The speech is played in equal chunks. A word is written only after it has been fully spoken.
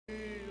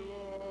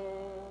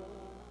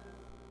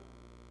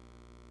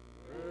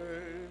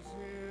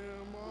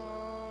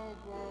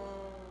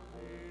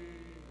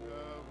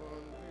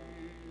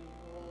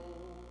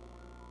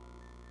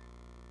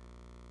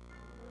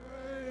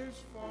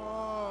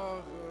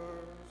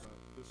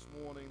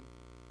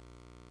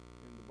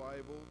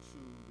Bible to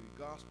the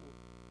Gospel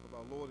of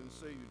our Lord and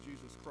Savior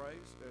Jesus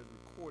Christ as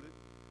recorded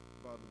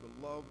by the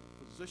beloved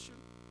physician,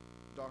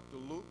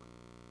 Dr. Luke,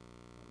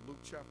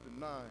 Luke chapter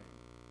 9.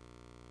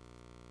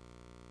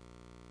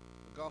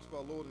 The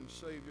Gospel of our Lord and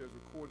Savior as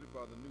recorded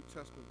by the New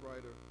Testament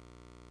writer,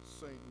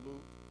 St.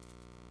 Luke,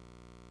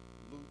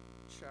 Luke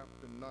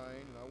chapter 9,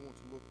 and I want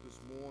to look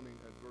this morning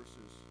at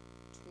verses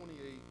 28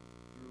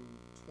 through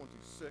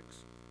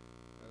 26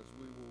 as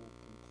we will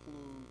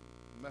conclude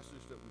the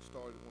message that we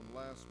started on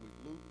last week.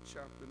 Luke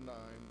chapter 9,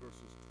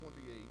 verses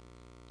 28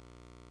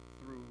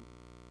 through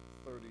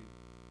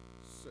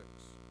 36.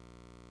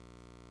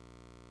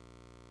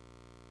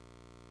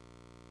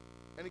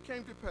 And it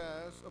came to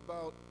pass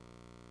about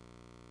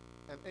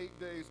 8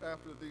 days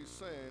after these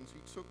sayings,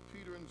 he took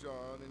Peter and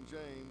John and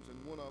James and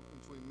went up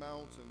into a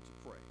mountain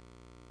to pray.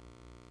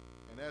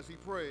 And as he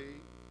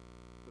prayed,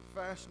 the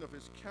fashion of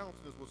his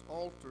countenance was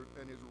altered,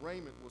 and his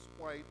raiment was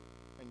white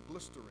and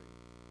glistering.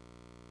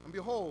 And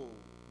behold,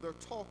 there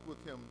talked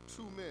with him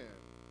two men,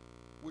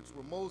 which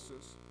were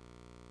Moses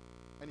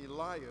and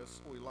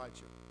Elias or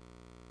Elijah,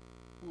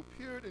 who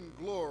appeared in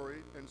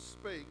glory and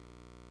spake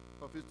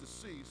of his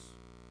decease,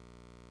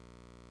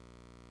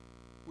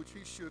 which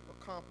he should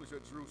accomplish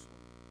at Jerusalem.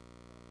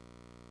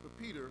 But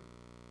Peter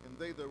and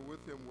they that were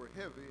with him were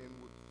heavy and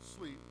would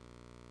sleep,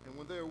 and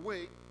when they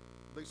awake,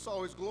 they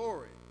saw his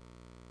glory,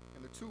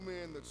 and the two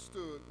men that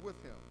stood with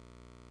him.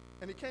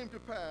 And it came to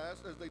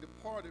pass, as they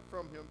departed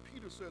from him,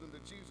 Peter said unto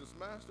Jesus,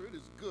 Master, it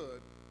is good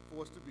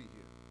for us to be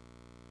here.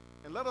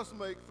 And let us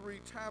make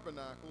 3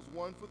 tabernacles,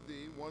 one for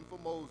thee, one for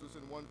Moses,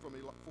 and one for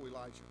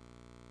Elijah,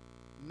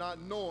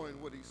 not knowing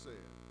what he said.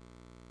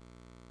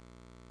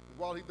 And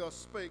while he thus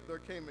spake, there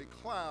came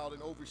a cloud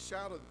and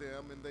overshadowed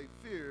them, and they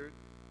feared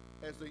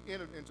as they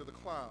entered into the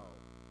cloud.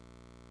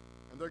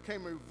 And there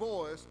came a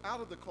voice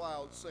out of the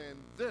cloud saying,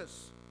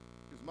 This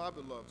is my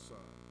beloved Son.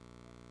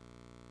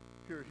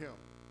 Hear him.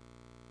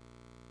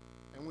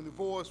 And when the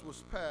voice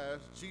was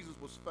past, Jesus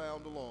was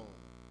found alone.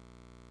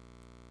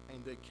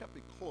 And they kept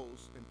it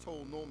close and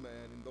told no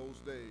man in those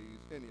days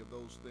any of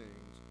those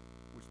things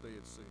which they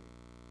had seen.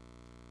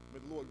 May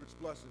the Lord rich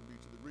blessing be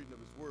to the reading of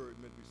his word.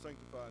 May it be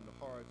sanctified in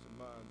the hearts and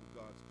minds of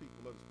God's people.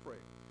 Let us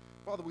pray.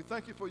 Father, we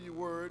thank you for your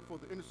word, for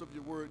the innocence of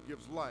your word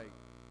gives light.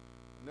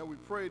 And now we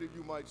pray that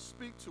you might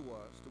speak to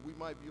us, that we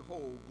might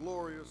behold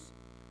glorious,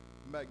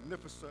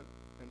 magnificent,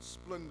 and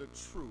splendid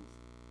truth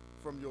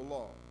from your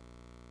law,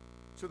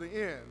 to the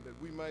end that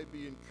we might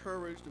be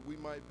encouraged, that we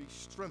might be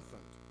strengthened,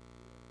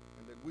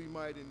 and that we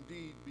might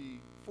indeed be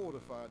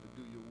fortified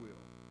to do your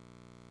will.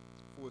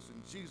 For it's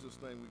in Jesus'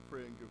 name we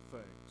pray and give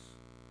thanks.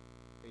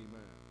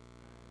 Amen.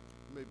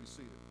 You may be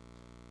seated.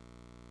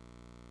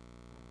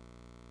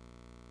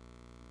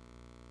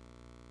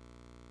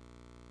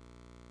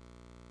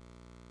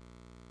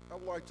 I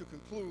would like to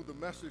conclude the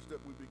message that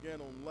we began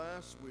on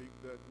last week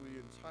that we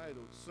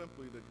entitled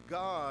simply that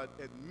God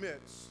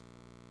admits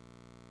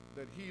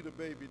that he the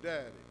baby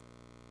daddy.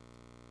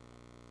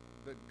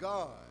 That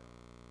God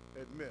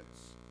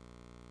admits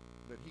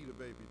that he the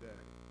baby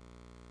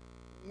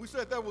daddy. We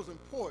said that was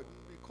important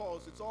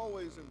because it's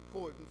always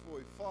important for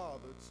a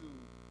father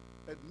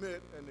to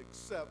admit and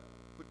accept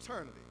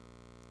paternity.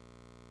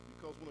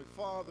 Because when a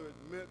father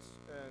admits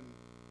and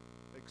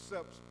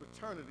accepts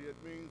paternity, it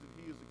means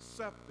that he is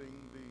accepting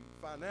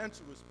the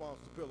financial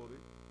responsibility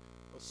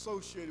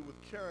associated with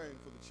caring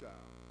for the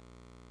child.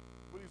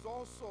 But he's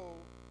also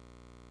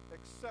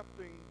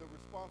accepting the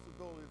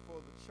responsibility for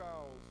the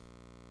child's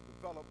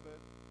development,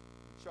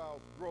 the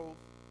child's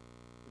growth,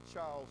 the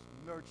child's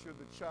nurture,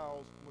 the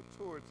child's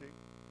maturity.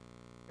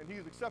 And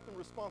he's accepting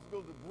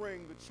responsibility to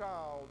bring the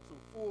child to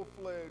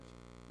full-fledged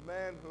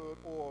manhood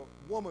or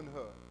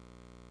womanhood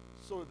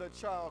so that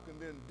child can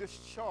then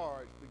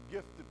discharge the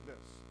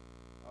giftedness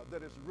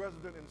that is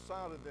resident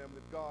inside of them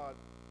that God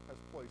has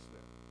placed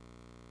there.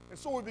 And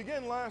so we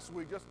began last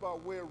week just by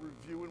way of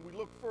review, and we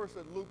looked first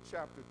at Luke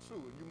chapter 2,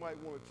 and you might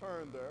want to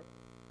turn there,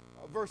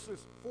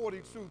 verses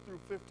 42 through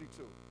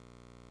 52.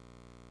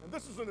 And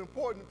this is an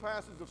important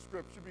passage of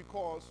Scripture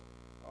because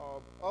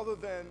other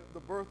than the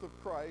birth of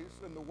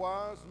Christ and the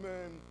wise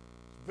men's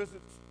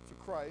visits to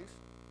Christ,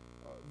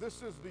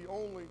 this is the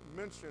only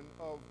mention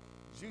of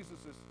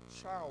Jesus'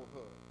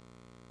 childhood.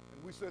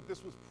 And we said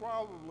this was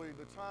probably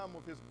the time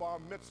of his bar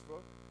mitzvah.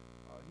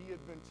 He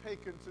had been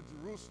taken to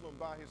Jerusalem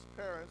by his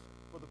parents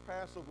for the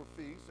Passover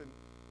feast, and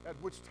at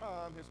which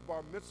time his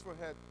bar mitzvah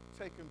had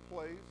taken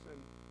place,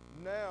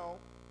 and now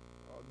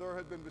there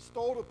had been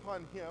bestowed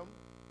upon him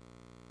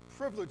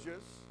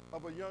privileges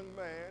of a young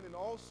man, and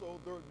also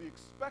there would be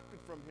expected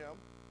from him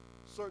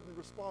certain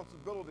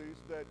responsibilities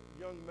that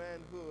young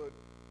manhood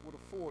would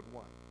afford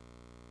one.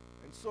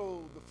 And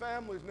so the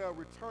family is now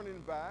returning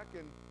back,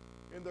 and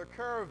in their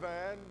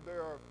caravan they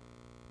are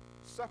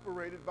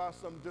separated by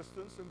some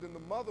distance, and then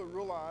the mother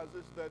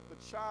realizes that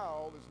the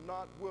child is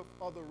not with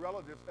other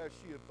relatives as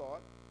she had thought.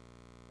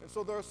 And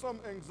so there's some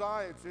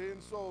anxiety,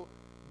 and so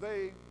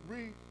they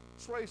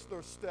retrace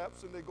their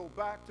steps and they go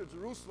back to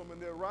Jerusalem,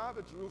 and they arrive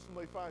at Jerusalem.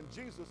 They find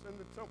Jesus in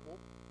the temple,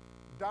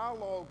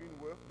 dialoguing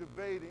with,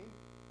 debating,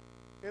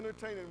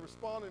 entertaining and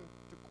responding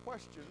to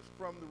questions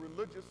from the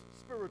religious,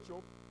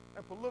 spiritual,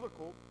 and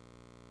political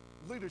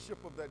leadership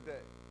of that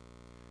day.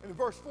 In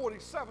verse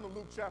 47 of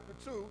Luke chapter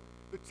 2,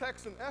 the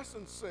text in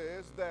essence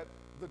says that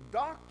the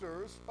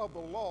doctors of the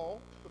law,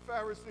 the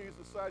Pharisees,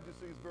 the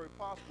Sadducees very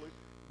possibly,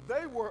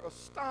 they were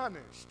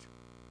astonished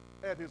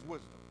at his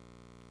wisdom.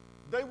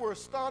 They were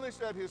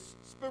astonished at his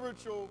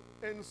spiritual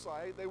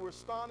insight. They were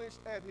astonished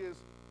at his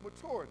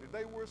maturity.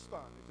 They were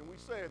astonished. And we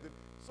said that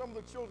some of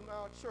the children in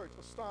our church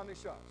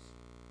astonish us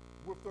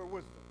with their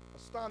wisdom,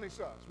 astonish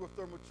us with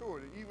their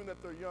maturity, even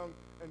at their young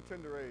and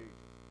tender age.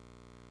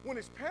 When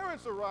his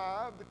parents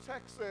arrived, the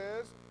text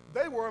says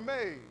they were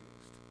amazed.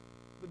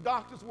 The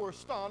doctors were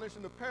astonished,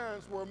 and the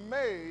parents were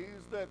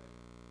amazed that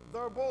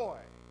their boy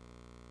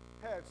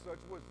had such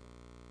wisdom.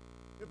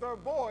 That their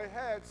boy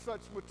had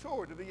such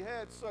maturity, that he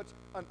had such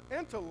an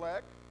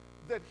intellect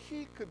that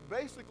he could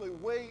basically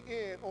weigh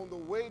in on the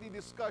weighty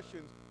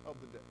discussions of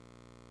the day.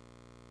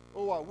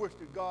 Oh, I wish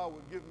that God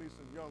would give me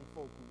some young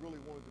folk who really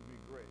wanted to be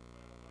great.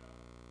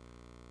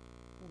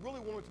 Who really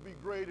wanted to be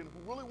great and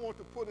who really wanted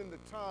to put in the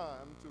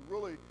time to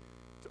really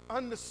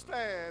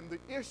understand the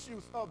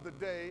issues of the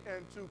day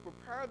and to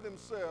prepare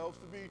themselves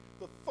to be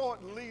the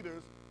thought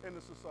leaders in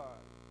the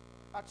society.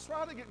 I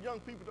try to get young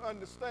people to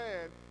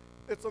understand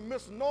it's a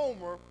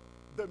misnomer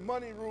that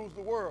money rules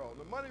the world.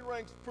 The money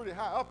ranks pretty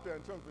high up there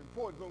in terms of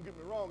importance, don't get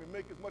me wrong, and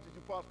make as much as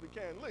you possibly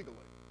can legally.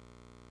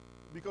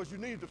 Because you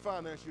need to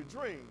finance your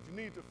dreams.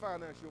 You need to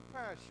finance your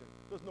passion.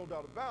 There's no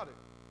doubt about it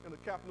in a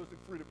capitalistic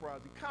free enterprise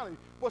economy.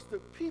 But the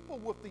people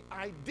with the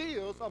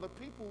ideas are the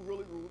people who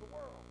really rule the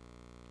world.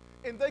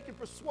 And they can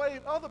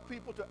persuade other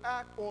people to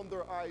act on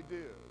their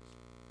ideas.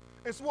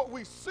 And so what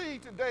we see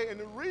today, and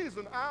the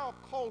reason our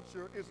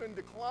culture is in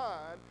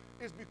decline,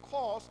 is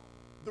because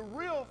the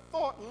real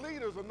thought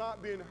leaders are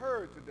not being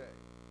heard today.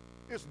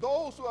 It's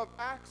those who have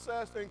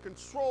access and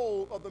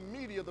control of the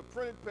media, the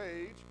printed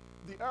page,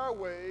 the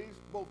airwaves,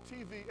 both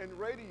TV and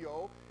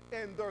radio,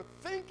 and their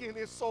thinking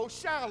is so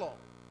shallow.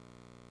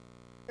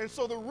 And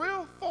so the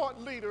real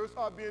thought leaders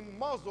are being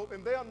muzzled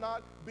and they are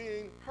not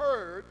being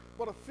heard,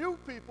 but a few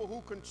people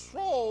who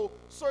control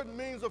certain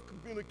means of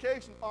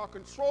communication are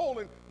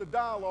controlling the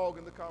dialogue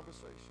and the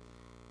conversation.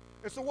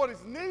 And so what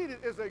is needed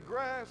is a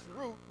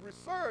grassroots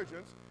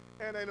resurgence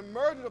and an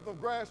emergence of the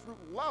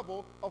grassroots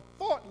level of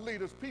thought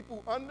leaders,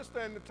 people who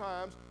understand the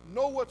times,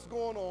 know what's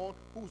going on,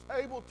 who's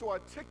able to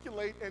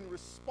articulate and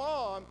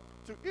respond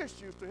to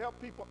issues to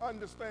help people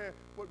understand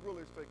what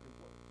really is taking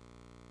place.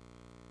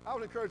 I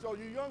would encourage all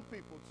you young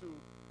people to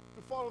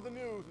follow the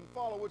news and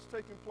follow what's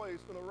taking place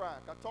in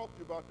Iraq. I talked to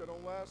you about that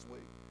on last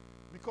week.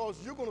 Because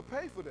you're going to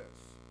pay for this.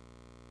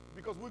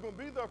 Because we're going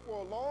to be there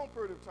for a long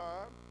period of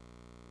time.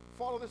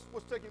 Follow this,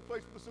 what's taking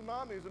place with the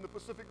tsunamis in the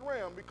Pacific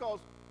Rim, because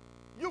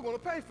you're going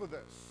to pay for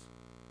this.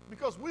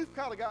 Because we've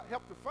kind of got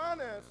help to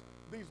finance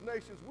these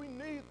nations. We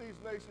need these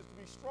nations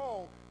to be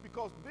strong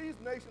because these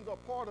nations are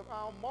part of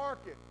our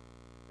market.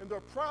 And they're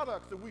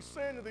products that we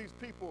send to these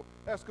people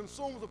as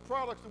consumers of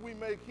products that we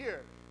make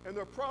here. And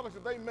they're products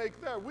that they make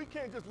there. We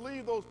can't just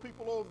leave those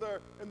people over there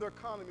and their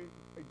economy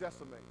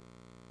decimated.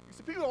 You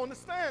see, people don't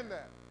understand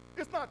that.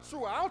 It's not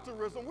true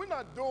altruism. We're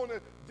not doing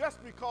it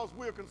just because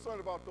we're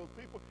concerned about those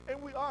people,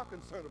 and we are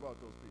concerned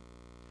about those people.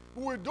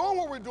 But we're doing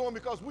what we're doing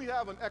because we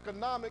have an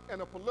economic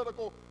and a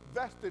political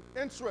vested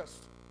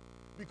interest.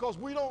 Because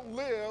we don't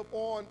live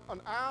on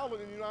an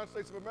island in the United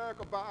States of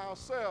America by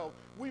ourselves.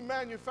 We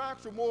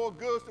manufacture more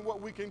goods than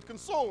what we can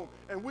consume,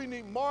 and we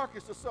need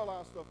markets to sell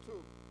our stuff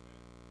to.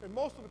 And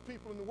most of the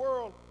people in the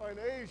world are in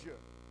Asia,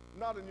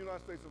 not in the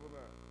United States of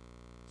America.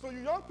 So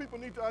you young people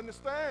need to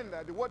understand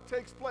that what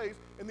takes place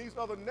in these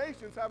other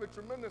nations have a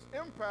tremendous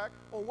impact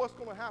on what's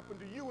going to happen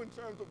to you in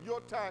terms of your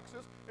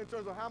taxes, in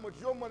terms of how much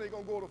your money is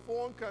going to go to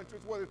foreign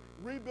countries, whether it's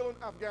rebuilding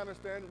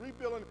Afghanistan,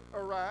 rebuilding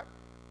Iraq,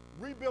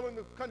 rebuilding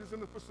the countries in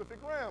the Pacific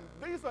Rim.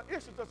 These are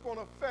issues that's going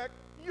to affect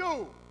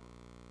you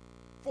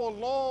for a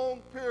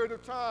long period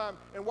of time.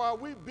 And while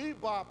we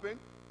bebopping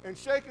and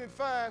shaking it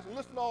fast and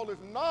listening to all this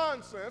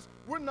nonsense,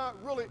 we're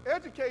not really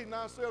educating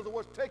ourselves on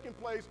what's taking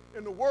place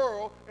in the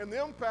world and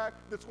the impact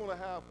that's going to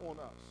have on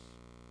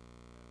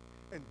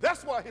us. And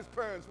that's why his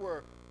parents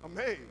were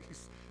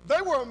amazed.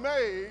 They were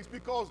amazed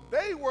because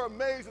they were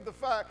amazed at the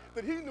fact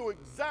that he knew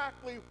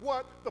exactly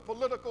what the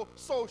political,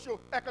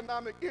 social,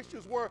 economic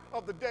issues were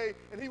of the day,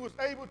 and he was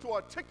able to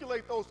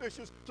articulate those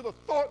issues to the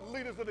thought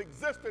leaders that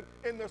existed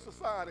in their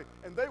society.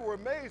 And they were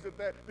amazed at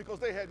that because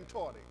they hadn't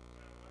taught him.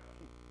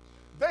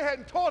 They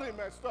hadn't taught him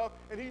that stuff,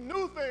 and he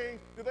knew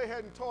things that they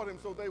hadn't taught him,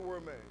 so they were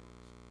amazed.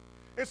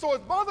 And so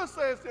his mother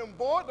says to him,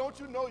 boy, don't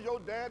you know your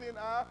daddy and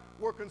I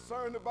were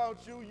concerned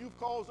about you? You've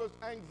caused us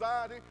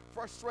anxiety,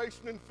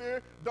 frustration, and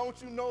fear.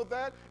 Don't you know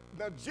that?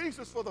 Now,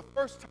 Jesus, for the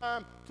first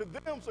time to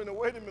them, saying,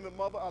 wait a minute,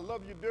 mother, I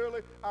love you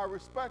dearly, I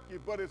respect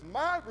you, but it's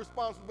my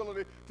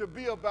responsibility to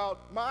be about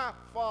my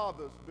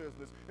Father's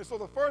business. And so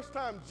the first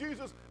time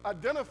Jesus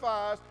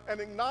identifies and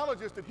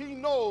acknowledges that he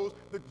knows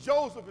that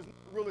Joseph is not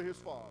really his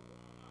father.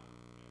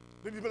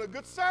 That he's been a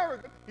good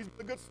surrogate, he's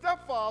been a good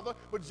stepfather,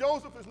 but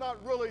Joseph is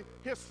not really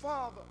his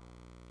father.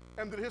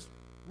 And that his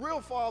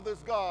Real father is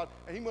God,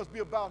 and he must be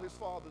about his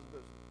Father's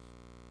business.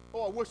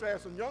 Oh, I wish I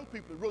had some young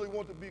people that really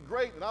want to be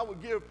great, and I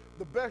would give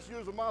the best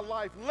years of my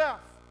life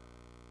left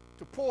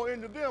to pour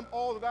into them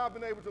all that I've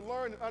been able to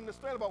learn and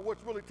understand about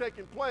what's really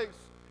taking place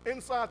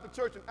inside the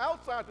church and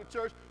outside the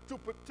church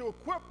to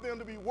equip them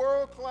to be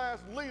world-class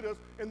leaders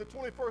in the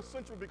 21st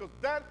century, because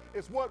that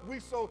is what we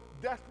so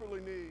desperately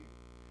need.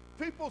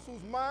 People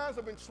whose minds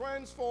have been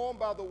transformed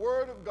by the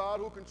Word of God,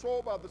 who are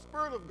controlled by the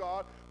Spirit of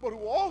God, but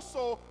who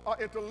also are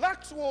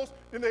intellectuals,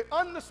 and they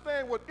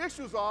understand what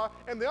issues are,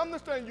 and they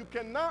understand you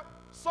cannot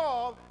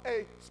solve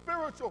a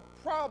spiritual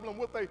problem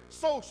with a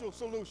social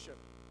solution.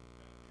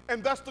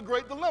 And that's the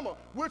great dilemma.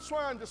 We're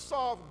trying to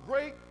solve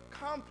great,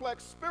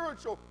 complex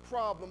spiritual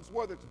problems,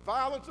 whether it's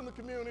violence in the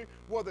community,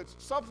 whether it's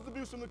substance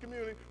abuse in the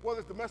community, whether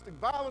it's domestic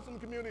violence in the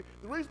community.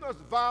 The reason there's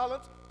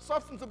violence,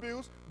 substance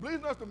abuse, the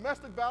reason there's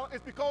domestic violence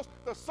is because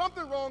there's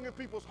something wrong in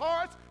people's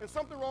hearts and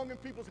something wrong in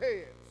people's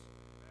heads.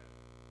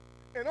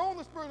 And only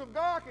the Spirit of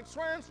God can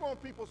transform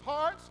people's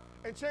hearts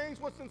and change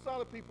what's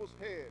inside of people's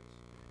heads.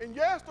 And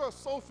yes, there are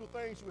social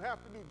things you have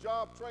to do,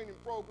 job training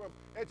programs,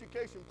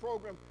 education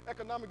programs,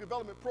 economic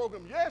development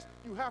programs. Yes,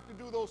 you have to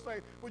do those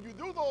things, but you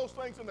do those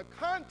things in the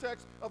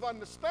context of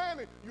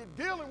understanding you're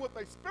dealing with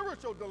a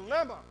spiritual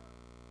dilemma,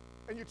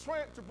 and you're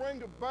trying to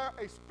bring about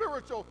a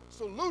spiritual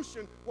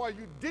solution while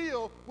you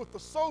deal with the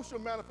social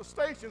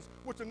manifestations,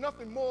 which are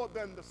nothing more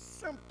than the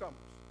symptoms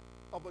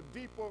of a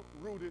deeper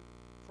rooted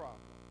problem.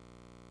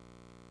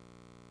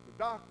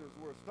 The doctors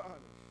were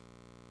astonished.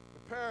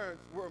 The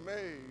parents were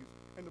amazed.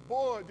 And the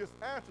boy just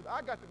answered,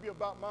 I got to be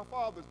about my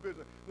Father's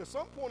business. And at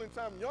some point in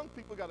time, young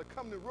people got to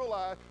come to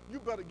realize you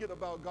better get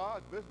about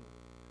God's business.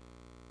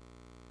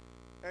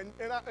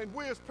 And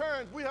we as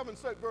parents, we haven't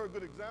set very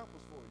good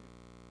examples for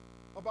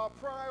you about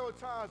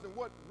prioritizing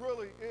what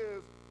really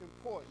is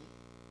important.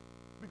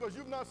 Because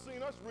you've not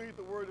seen us read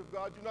the Word of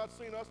God. You've not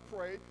seen us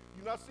pray.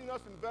 You've not seen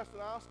us invest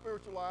in our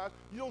spiritual lives.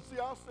 You don't see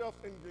ourselves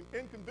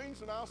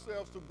inconveniencing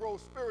ourselves to grow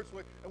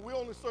spiritually, and we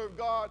only serve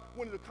God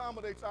when it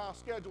accommodates our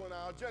schedule and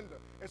our agenda.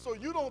 And so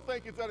you don't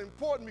think it's that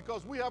important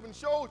because we haven't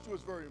showed you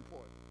it's very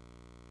important.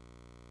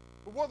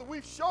 But whether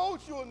we've showed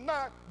you or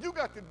not, you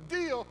got to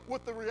deal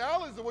with the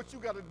realities of what you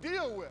got to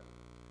deal with.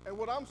 And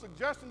what I'm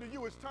suggesting to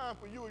you, it's time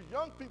for you as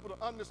young people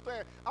to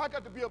understand, I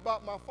got to be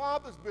about my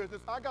Father's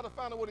business. I got to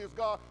find out what it is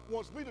God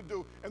wants me to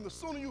do. And the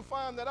sooner you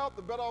find that out,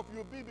 the better off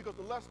you'll be, because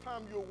the less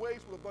time you'll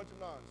waste with a bunch of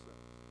nonsense.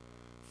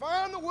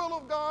 Find the will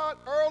of God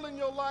early in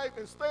your life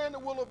and stay in the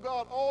will of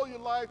God all your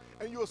life,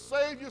 and you'll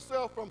save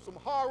yourself from some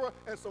horror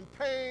and some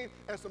pain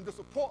and some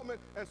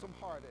disappointment and some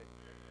heartache.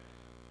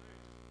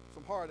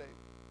 Some heartache.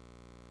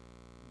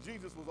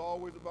 Jesus was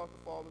always about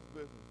the Father's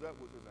business. That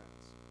was his answer.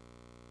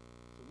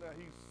 Now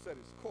he's set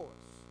his course,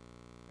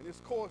 and his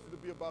course is to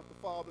be about the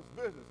Father's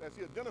business as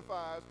he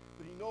identifies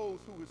that he knows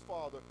who his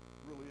Father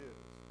really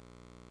is.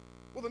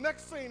 Well, the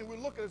next scene we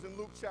look at is in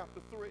Luke chapter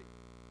 3,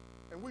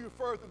 and we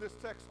refer to this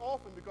text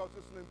often because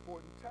it's an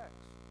important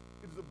text.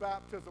 It is the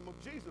baptism of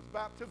Jesus.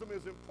 Baptism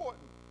is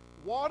important.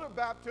 Water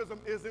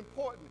baptism is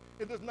important.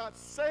 It does not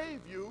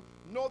save you,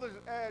 nor does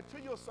it add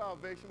to your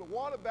salvation, but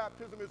water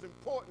baptism is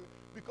important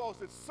because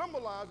it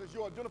symbolizes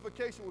your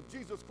identification with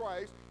Jesus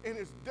Christ in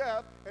his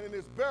death and in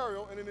his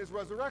burial and in his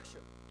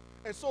resurrection.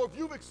 And so if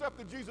you've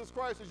accepted Jesus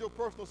Christ as your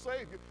personal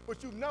Savior,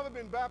 but you've never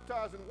been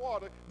baptized in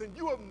water, then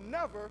you have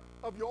never,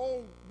 of your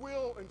own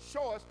will and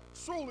choice,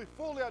 truly,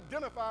 fully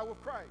identified with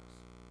Christ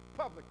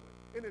publicly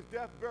in his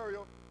death,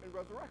 burial, and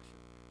resurrection.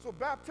 So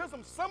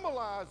baptism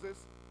symbolizes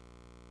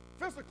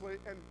physically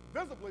and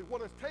visibly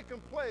what has taken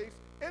place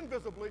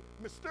invisibly,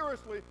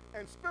 mysteriously,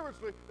 and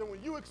spiritually, that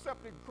when you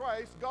accepted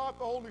Christ, God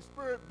the Holy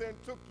Spirit then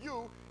took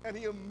you and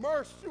he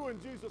immersed you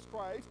in Jesus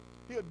Christ.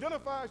 He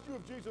identifies you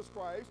with Jesus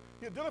Christ.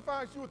 He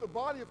identifies you with the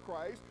body of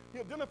Christ.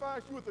 He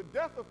identifies you with the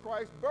death of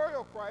Christ,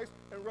 burial of Christ,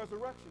 and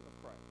resurrection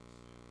of Christ.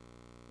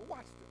 But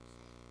watch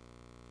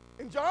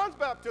this. In John's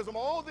baptism,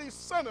 all these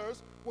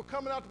sinners were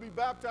coming out to be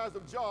baptized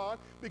of John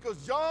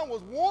because John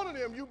was warning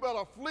them, you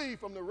better flee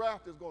from the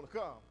wrath that's going to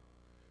come.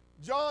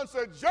 John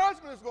said,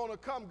 judgment is going to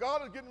come.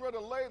 God is getting ready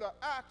to lay the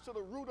axe to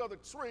the root of the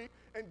tree,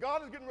 and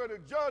God is getting ready to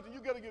judge, and you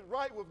got to get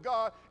right with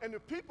God. And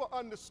the people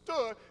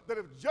understood that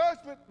if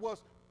judgment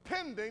was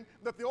pending,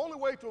 that the only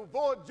way to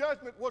avoid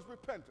judgment was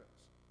repentance.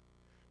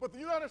 But the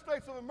United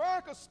States of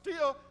America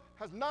still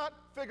has not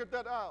figured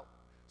that out.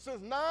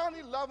 Since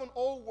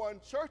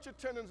 9/11/01, church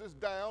attendance is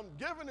down,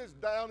 giving is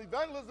down,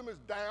 evangelism is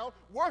down,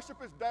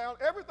 worship is down,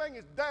 everything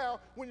is down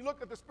when you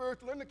look at the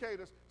spiritual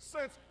indicators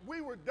since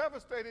we were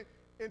devastated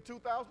in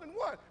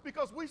 2001,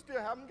 because we still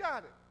haven't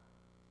got it.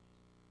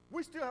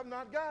 We still have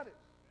not got it.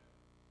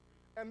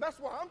 And that's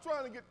why I'm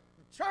trying to get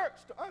the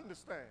church to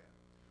understand.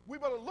 We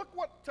better look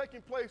what's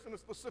taking place in a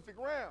specific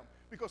realm,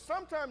 because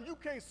sometimes you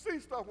can't see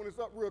stuff when it's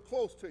up real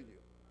close to you.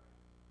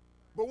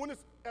 But when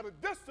it's at a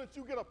distance,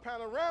 you get a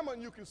panorama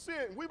and you can see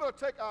it. And we better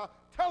take our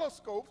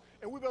telescopes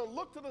and we better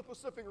look to the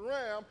Pacific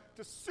realm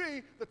to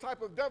see the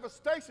type of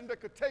devastation that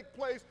could take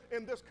place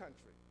in this country.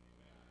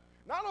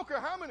 Now, I don't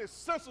care how many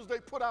sensors they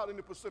put out in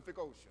the Pacific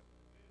Ocean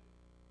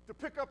to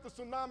pick up the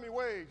tsunami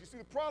waves. You see,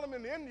 the problem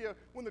in India,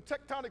 when the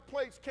tectonic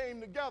plates came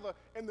together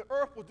and the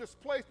earth was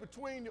displaced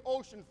between the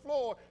ocean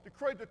floor to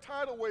create the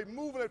tidal wave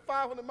moving at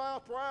 500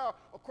 miles per hour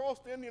across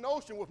the Indian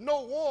Ocean with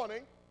no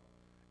warning,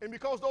 and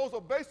because those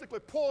are basically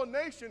poor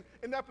nations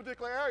in that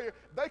particular area,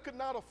 they could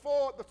not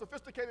afford the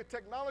sophisticated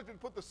technology to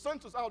put the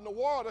sensors out in the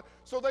water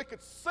so they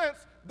could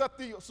sense that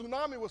the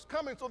tsunami was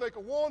coming so they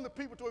could warn the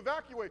people to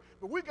evacuate.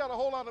 But we got a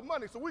whole lot of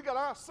money, so we got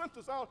our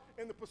sensors out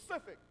in the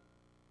Pacific.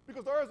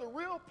 Because there is a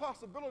real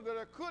possibility that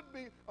there could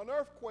be an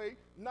earthquake,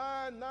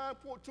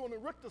 9.2 on the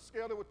Richter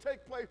scale, that would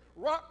take place,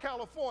 rock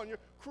California,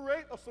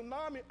 create a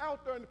tsunami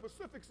out there in the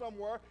Pacific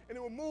somewhere, and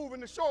it will move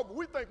in the shore. But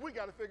we think we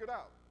got it figured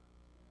out.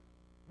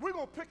 We're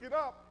going to pick it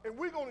up, and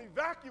we're going to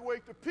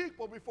evacuate the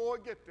people before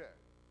it gets there.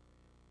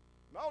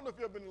 Now, I don't know if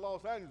you've ever been to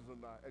Los Angeles or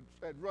not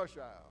at rush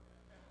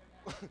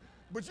hour.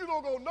 But you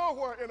don't go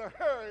nowhere in a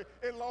hurry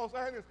in Los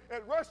Angeles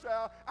at rush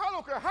hour. I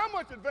don't care how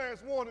much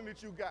advance warning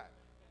that you got.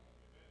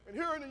 And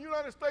here in the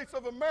United States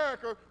of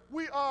America,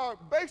 we are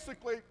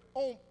basically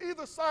on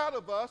either side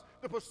of us,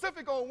 the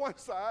Pacific on one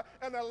side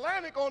and the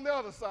Atlantic on the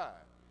other side.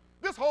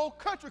 This whole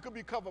country could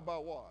be covered by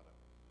water.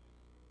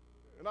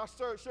 And I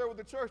shared with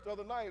the church the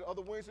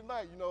other Wednesday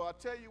night, you know, I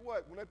tell you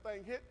what, when that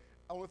thing hit,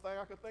 the only thing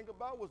I could think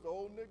about was the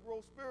old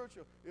Negro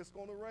spiritual. It's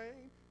going to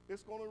rain.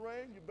 It's going to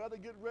rain. You better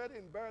get ready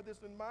and bear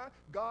this in mind.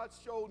 God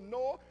showed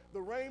Noah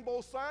the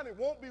rainbow sign. It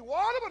won't be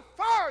water, but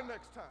fire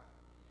next time.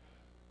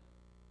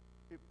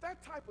 If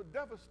that type of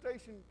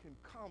devastation can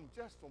come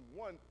just from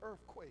one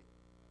earthquake,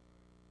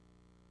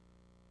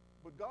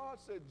 but God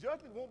said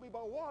judgment won't be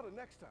by water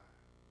next time,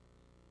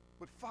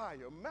 but fire.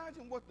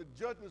 Imagine what the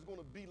judgment is going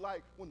to be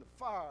like when the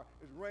fire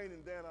is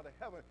raining down out of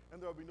heaven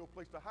and there'll be no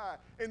place to hide.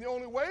 And the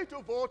only way to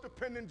avoid the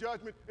pending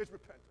judgment is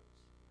repentance.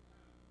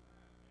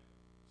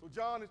 So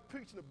John is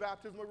preaching the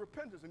baptism of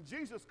repentance, and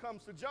Jesus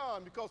comes to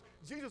John because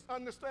Jesus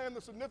understands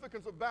the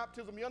significance of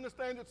baptism. He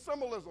understands its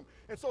symbolism,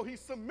 and so he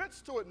submits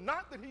to it,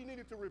 not that he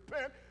needed to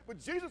repent, but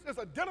Jesus is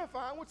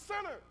identifying with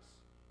sinners.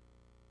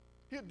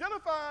 He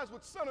identifies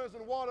with sinners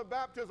in water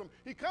baptism.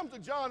 He comes to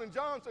John, and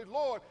John says,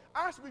 Lord,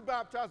 I should be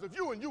baptized of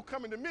you, and you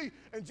coming to me.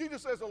 And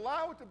Jesus says,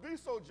 allow it to be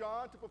so,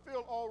 John, to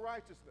fulfill all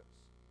righteousness.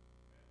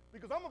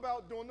 Because I'm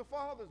about doing the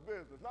Father's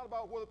business, not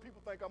about whether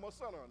people think I'm a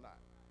sinner or not.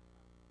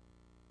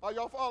 Are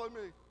y'all following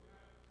me?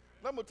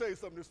 Let me tell you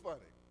something that's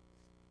funny.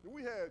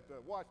 We had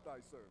watch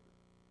night service.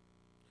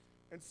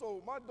 And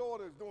so my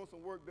daughter is doing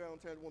some work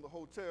downtown at one of the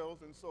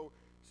hotels, and so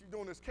she's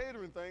doing this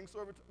catering thing,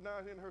 so every now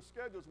and then her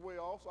schedule's way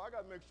off, so I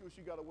got to make sure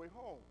she got her way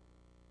home.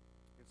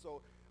 And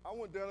so I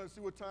went down and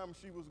see what time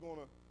she was going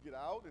to get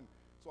out, and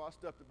so I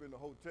stepped up in the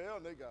hotel,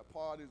 and they got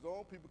parties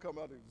on. People come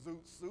out in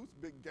zoot suits,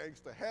 big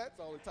gangster hats,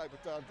 all the type of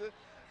stuff.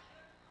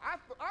 I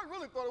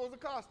really thought it was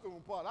a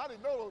costume party. I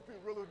didn't know those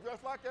people really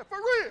dressed like that,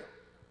 for real.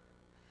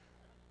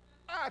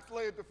 I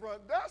actually at the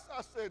front desk,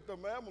 I said to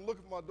her, man, I'm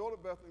looking for my daughter,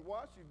 Bethany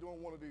Watts. She's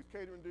doing one of these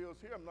catering deals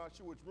here. I'm not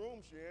sure which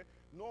room she's in.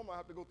 Normally, I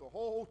have to go to the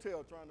whole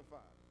hotel trying to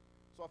find her.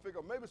 So I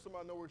figured maybe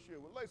somebody know where she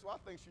is. Well, so I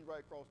think she's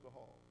right across the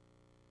hall.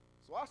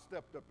 So I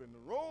stepped up in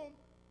the room.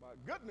 My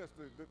goodness,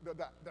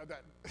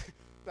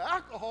 the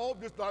alcohol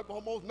just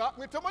almost knocked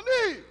me to my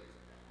knees.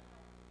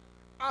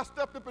 I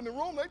stepped up in the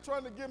room. They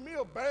trying to give me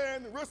a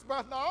band and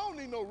wristband. Now, I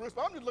don't need no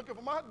wristband. I'm just looking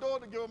for my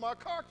daughter to give her my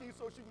car keys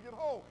so she can get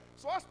home.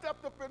 So I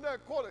stepped up in there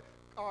and caught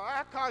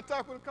eye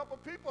contact with a couple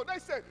of people. They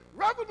said,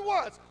 Reverend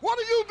Watts, what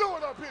are you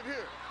doing up in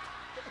here?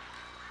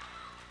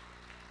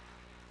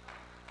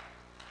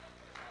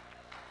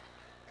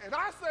 And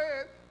I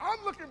said,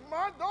 I'm looking for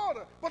my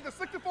daughter. But the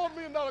 $64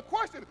 million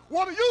question,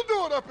 what are you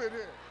doing up in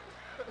here?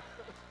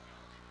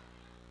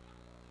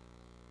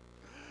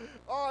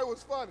 Oh, it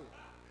was funny.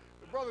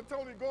 Brother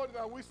Tony Gordon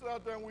and I, we sat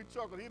out there and we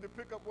chuckled. He had to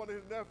pick up one of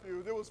his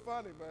nephews. It was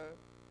funny, man.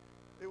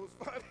 It was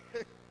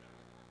funny.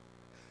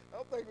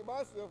 I'm thinking to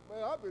myself,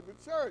 man, I've been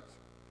to church.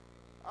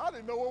 I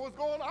didn't know what was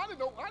going on. I didn't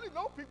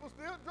know people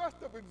still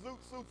dressed up in zoot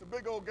suits and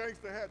big old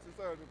gangster hats and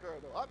Sergeant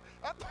Curdo.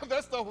 I thought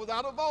that stuff was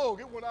out of vogue.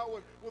 It went out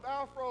with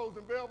afros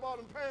and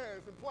bell-bottom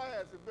pants and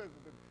plaids and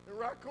business and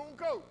raccoon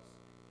coats.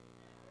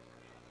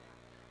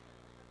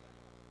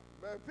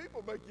 Man,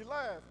 people make you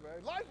laugh,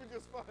 man. Life is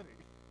just funny.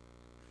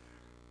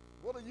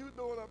 What are you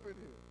doing up in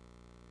here?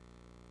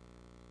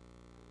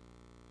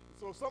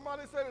 So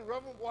somebody said that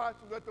Reverend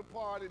Watts was at the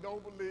party, don't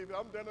believe it.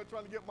 I'm down there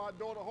trying to get my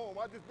daughter home.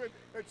 I just been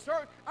at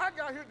church. I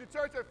got here to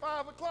church at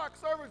 5 o'clock.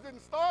 Service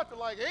didn't start till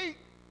like 8,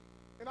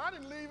 and I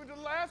didn't leave until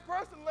the last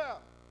person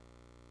left.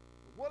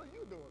 What are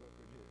you doing up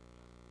in here?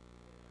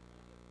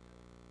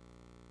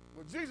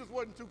 Well, Jesus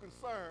wasn't too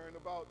concerned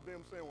about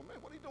them saying, well, man,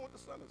 what are you doing with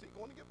the sinners? He's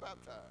going to get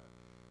baptized.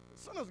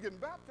 The sinner's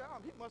getting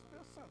baptized. He must be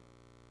a sinner.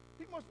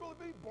 He must really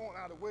be born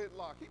out of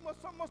wedlock.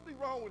 Something must be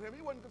wrong with him.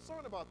 He wasn't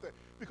concerned about that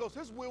because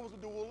his will was to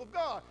do the will of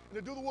God. And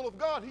to do the will of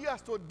God, he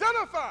has to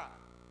identify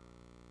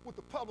with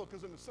the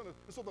publicans and the sinners.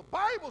 And so the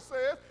Bible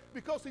says,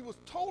 because he was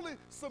totally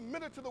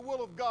submitted to the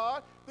will of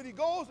God, that he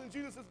goes and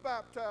Jesus is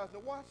baptized. Now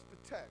watch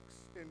the text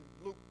in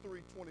Luke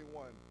 3:21.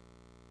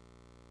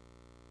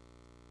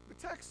 The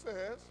text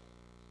says,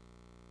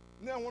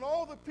 Now, when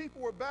all the people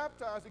were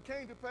baptized, it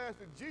came to pass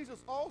that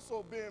Jesus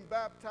also being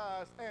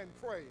baptized and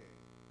praying.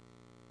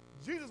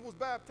 Jesus was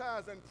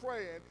baptized and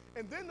praying,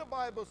 and then the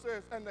Bible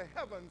says, and the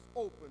heavens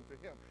opened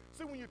to him.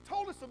 See, when you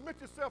totally submit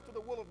yourself to the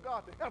will of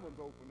God, the heavens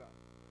opened up.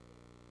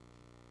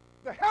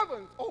 The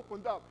heavens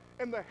opened up,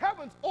 and the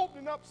heavens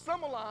opening up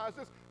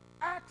symbolizes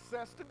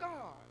access to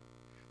God.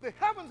 The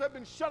heavens have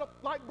been shut up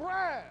like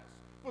brass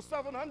for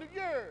 700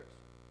 years.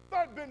 There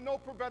had been no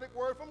prophetic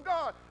word from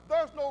God.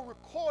 There's no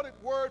recorded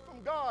word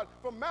from God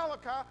from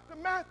Malachi to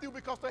Matthew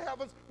because the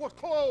heavens was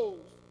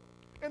closed.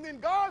 And then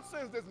God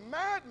sends this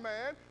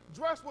madman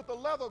dressed with a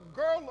leather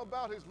girdle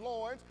about his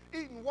loins,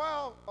 eating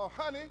wild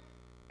honey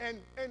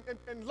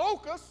and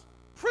locusts,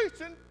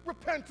 preaching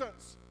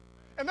repentance.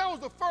 And that was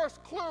the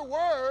first clear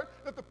word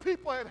that the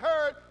people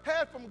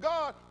had from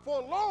God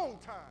for a long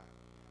time.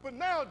 But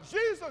now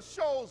Jesus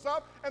shows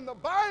up, and the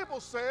Bible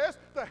says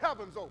the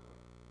heavens open.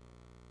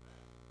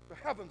 The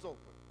heavens open.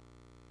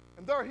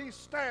 And there he's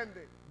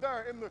standing,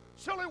 there in the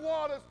chilly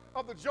waters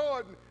of the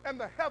Jordan, and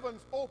the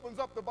heavens opens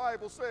up, the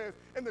Bible says.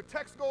 And the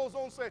text goes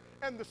on to say,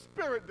 and the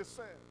Spirit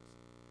descends.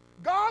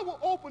 God will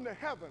open the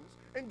heavens,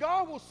 and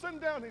God will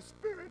send down his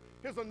Spirit,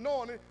 his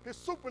anointing, his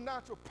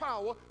supernatural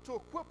power to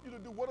equip you to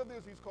do what it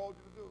is he's called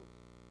you to do.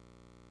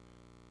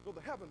 So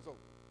the heavens open.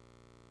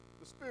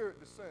 The Spirit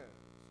descends,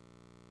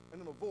 and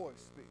then a voice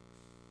speaks.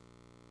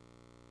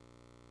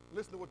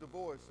 Listen to what the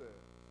voice says.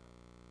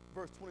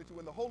 Verse 22,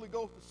 and the Holy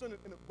Ghost descended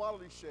in a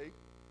bodily shape,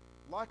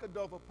 like a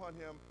dove upon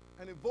him,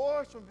 and a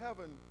voice from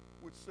heaven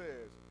which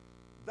says,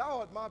 Thou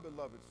art my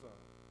beloved Son,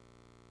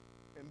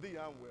 and thee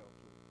I'm well pleased.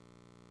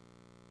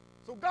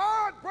 So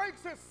God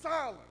breaks his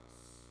silence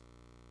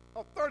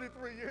of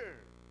 33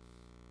 years.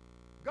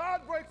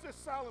 God breaks his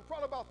silence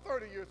probably about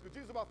 30 years, because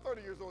Jesus is about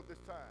 30 years old at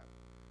this time.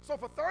 So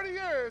for 30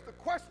 years, the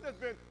question has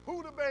been,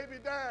 who the baby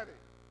daddy?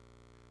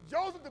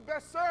 Joseph, the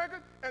best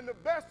surrogate and the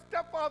best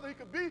stepfather he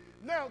could be.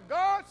 Now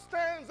God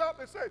stands up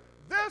and says,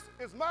 this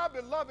is my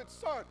beloved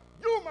Son.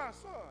 You're my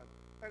Son,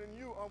 and in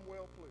you I'm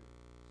well pleased.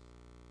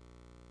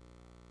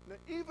 Now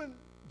even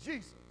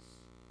Jesus,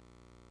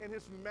 in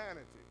his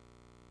humanity,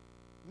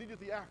 needed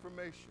the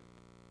affirmation.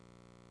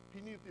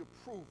 He needed the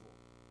approval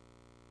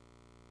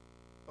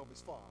of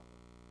his Father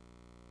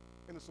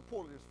and the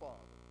support of his Father.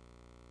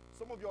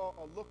 Some of y'all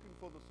are looking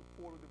for the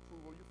support and the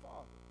approval of your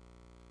Father.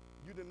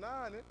 You're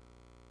denying it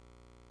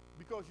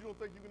because you don't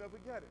think you can ever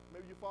get it.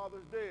 Maybe your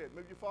father's dead.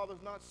 Maybe your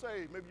father's not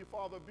saved. Maybe your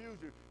father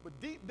abused you. But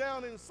deep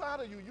down inside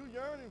of you, you're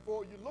yearning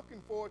for it, you're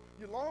looking for it,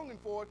 you're longing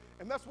for it.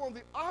 And that's one of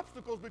the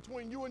obstacles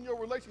between you and your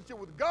relationship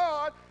with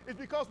God, is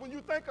because when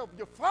you think of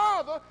your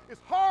father, it's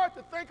hard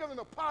to think of it in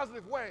a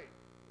positive way.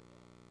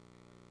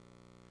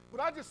 But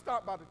I just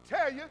stopped by to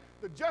tell you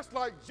that just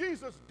like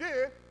Jesus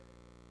did,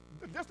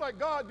 just like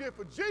God did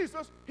for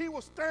Jesus, he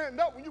will stand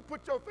up when you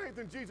put your faith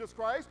in Jesus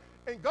Christ,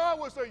 and God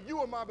will say, you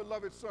are my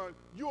beloved Son,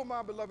 you are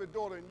my beloved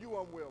daughter, and you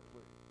I'm well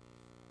pleased.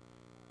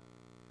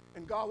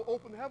 And God will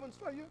open the heavens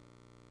for you,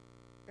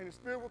 and his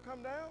Spirit will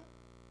come down,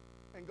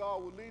 and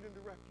God will lead and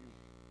direct you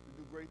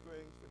to do great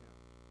things for him.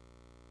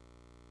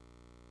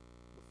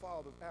 The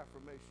Father's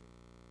affirmation,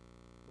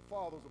 the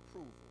Father's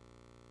approval,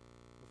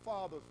 the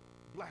Father's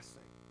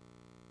blessing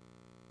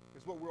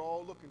is what we're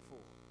all looking for.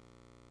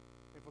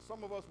 And for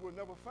some of us, we'll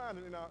never find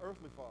it in our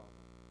earthly father,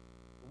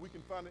 but we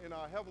can find it in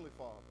our heavenly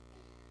Father.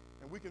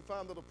 And we can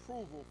find that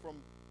approval from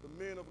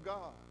the men of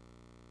God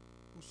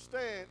who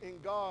stand in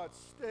God's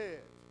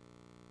stead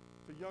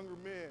to younger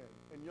men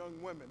and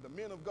young women. The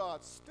men of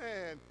God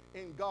stand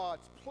in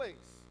God's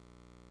place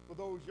for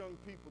those young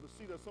people to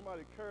see that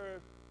somebody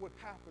cares what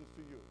happens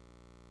to you.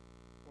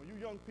 When you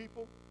young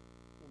people,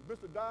 when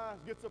Mr. Dias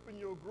gets up in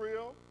your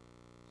grill,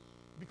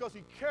 because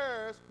he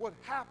cares what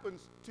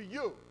happens to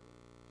you.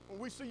 When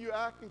we see you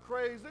acting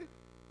crazy,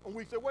 and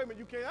we say, wait a minute,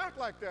 you can't act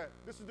like that.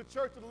 This is the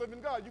church of the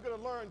living God. You've got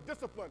to learn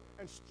discipline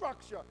and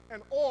structure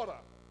and order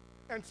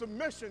and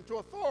submission to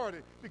authority,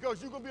 because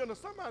you're going to be under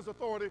somebody's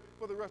authority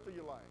for the rest of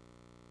your life.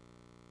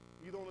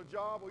 Either on a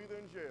job or either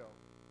in jail.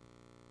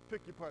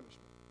 Pick your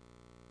punishment.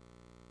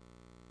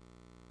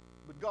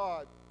 But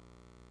God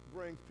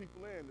brings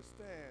people in to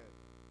stand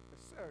as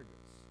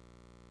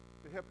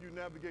surrogates to help you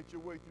navigate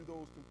your way through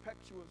those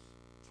tempestuous,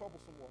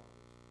 troublesome waters.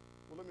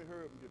 Well, let me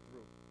hurry up and get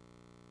through.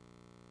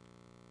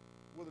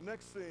 Well, the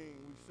next scene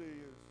we see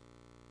is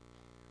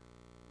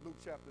Luke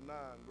chapter 9,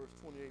 verse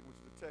 28, which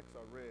is the text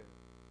I read.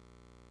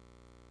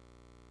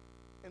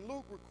 And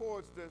Luke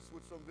records this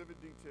with some vivid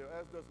detail,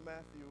 as does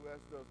Matthew, as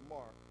does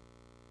Mark,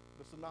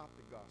 the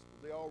synoptic gospels.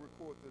 They all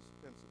record this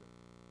incident.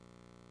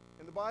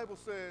 And the Bible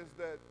says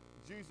that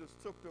Jesus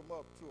took them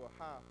up to a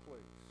high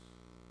place,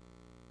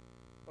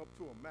 up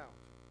to a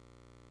mountain.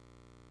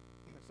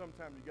 And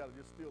sometimes you got to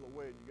just steal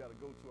away and you got to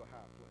go to a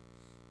high place.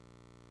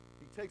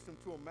 He takes them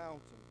to a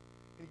mountain.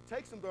 And he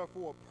takes them there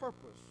for a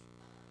purpose.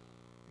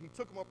 He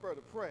took them up there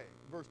to pray.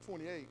 Verse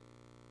 28.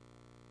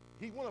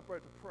 He went up there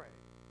to pray.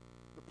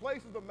 The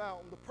place is the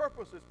mountain. The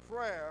purpose is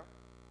prayer.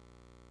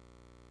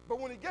 But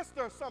when he gets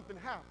there, something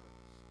happens.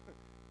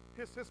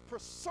 His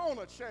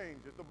persona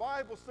changes. The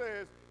Bible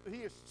says that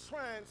he is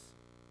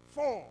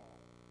transformed.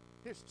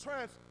 his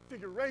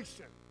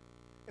transfiguration.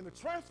 And the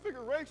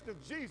transfiguration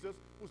of Jesus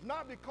was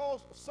not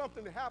because of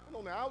something that happened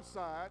on the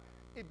outside,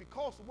 it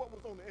because of what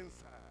was on the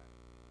inside.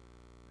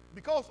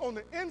 Because on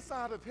the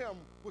inside of him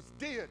was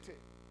deity.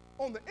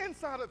 On the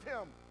inside of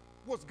him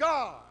was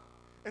God.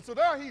 And so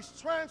there he's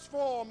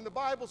transformed, and the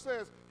Bible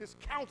says his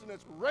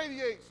countenance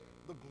radiates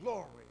the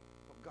glory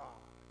of God.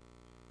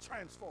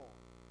 Transformed.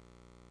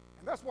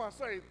 And that's why I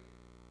say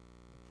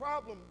the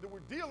problem that we're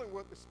dealing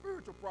with, the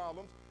spiritual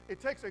problems, it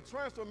takes a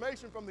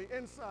transformation from the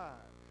inside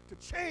to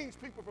change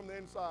people from the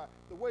inside,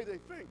 the way they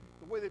think,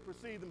 the way they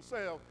perceive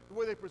themselves, the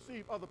way they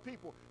perceive other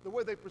people, the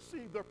way they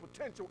perceive their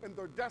potential and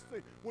their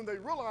destiny, when they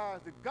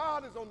realize that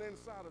God is on the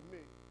inside of me,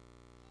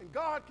 and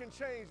God can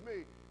change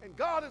me, and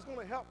God is going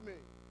to help me,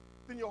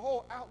 then your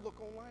whole outlook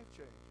on life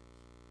changes.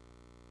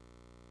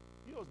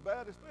 You know, as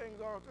bad as things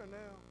are out there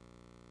now,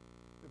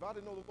 if I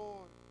didn't know the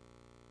Lord,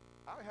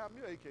 I'd have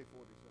me an AK-47.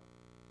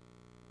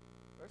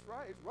 That's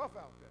right, it's rough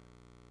out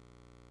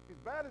there. As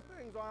bad as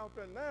things are out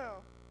there now,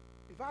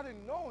 if I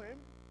didn't know him,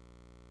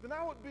 then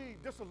I would be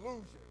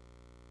disillusioned.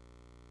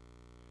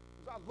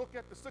 As I look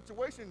at the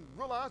situation and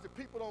realize that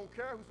people don't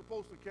care who's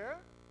supposed to care.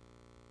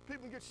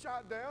 People get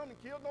shot down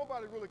and killed.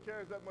 Nobody really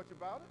cares that much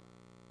about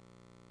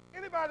it.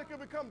 Anybody can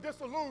become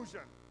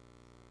disillusioned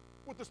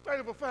with the state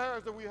of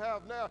affairs that we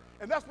have now.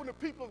 And that's when the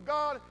people of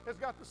God has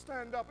got to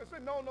stand up and say,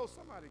 no,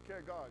 somebody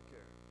cares. God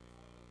cares.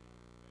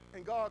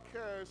 And God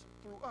cares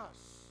through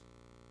us.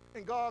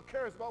 And God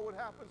cares about what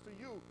happens to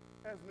you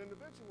as an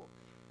individual.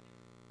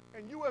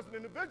 And you as an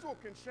individual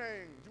can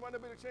change. You might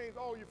not be able to change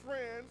all your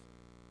friends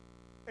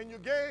and your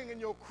gang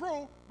and your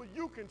crew, but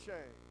you can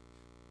change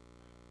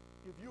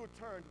if you would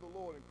turn to the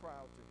Lord and cry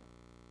out to him.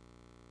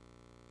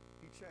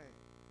 He changed.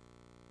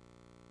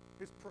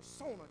 His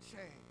persona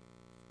changed.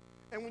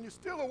 And when you're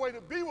still a way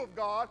to be with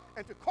God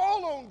and to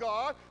call on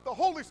God, the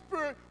Holy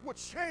Spirit will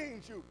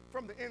change you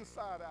from the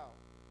inside out.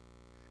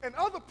 And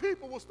other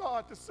people will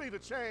start to see the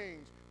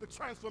change, the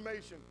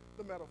transformation,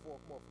 the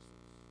metamorphosis.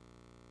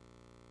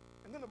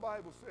 And then the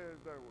Bible says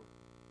there were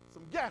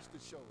some guests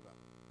that showed up.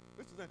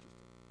 This is interesting.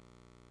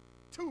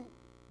 2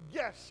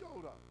 guests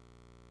showed up.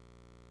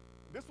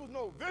 This was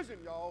no vision,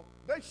 y'all.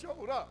 They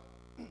showed up.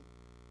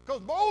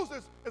 Because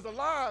Moses is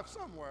alive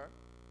somewhere,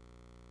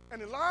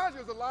 and Elijah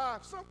is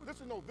alive somewhere.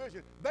 This is no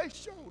vision. They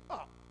showed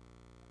up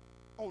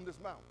on this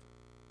mountain.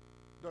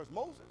 There's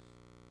Moses,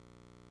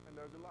 and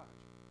there's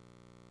Elijah.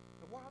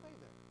 Now, why are they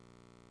there?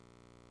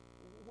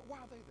 Why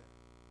are they there?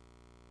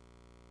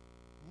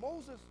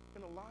 Moses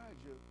and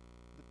Elijah,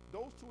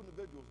 those 2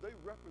 individuals, they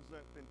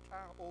represent the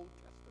entire Old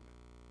Testament.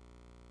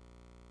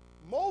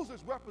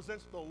 Moses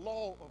represents the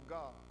law of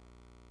God.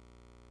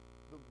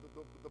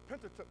 The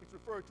Pentateuch is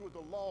referred to as the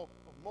law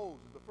of Moses,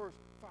 the first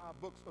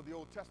 5 books of the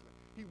Old Testament.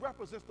 He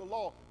represents the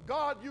law.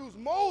 God used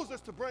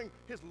Moses to bring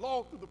his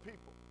law to the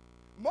people.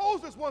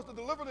 Moses was the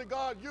deliverer that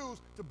God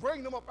used to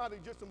bring them up out of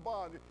Egyptian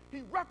bondage.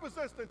 He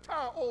represents the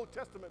entire Old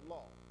Testament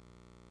law.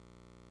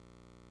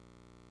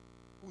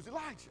 Who's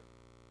Elijah?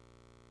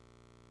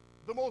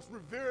 The most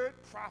revered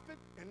prophet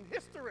in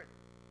history.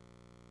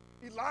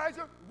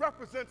 Elijah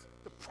represents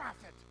the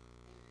prophet.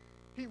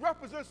 He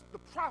represents the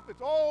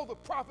prophets, all the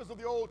prophets of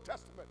the Old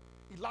Testament.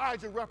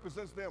 Elijah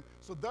represents them.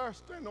 So there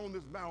standing on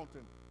this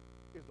mountain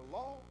is the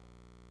law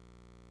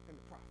and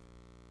the prophet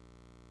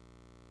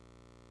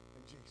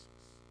and Jesus.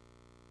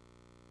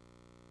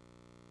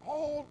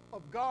 All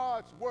of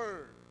God's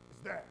word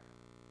is there.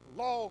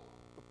 The law,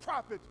 the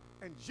prophets,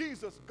 and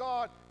Jesus,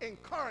 God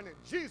incarnate.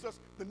 Jesus,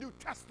 the New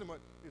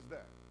Testament, is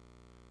there.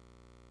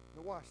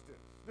 Now watch this.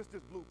 This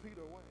just blew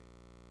Peter away.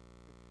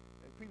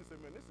 And Peter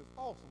said, man, this is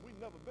awesome. We've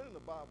never been in a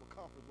Bible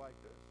conference like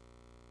this.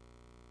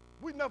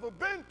 We've never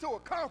been to a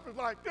conference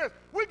like this.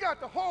 We got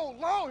the whole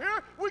law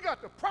here. We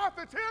got the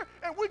prophets here.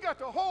 And we got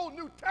the whole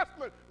New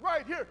Testament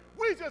right here.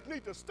 We just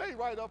need to stay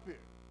right up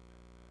here.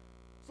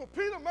 So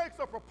Peter makes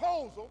a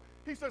proposal.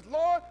 He says,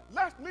 Lord,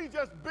 let me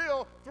just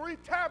build 3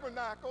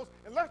 tabernacles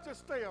and let's just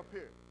stay up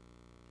here.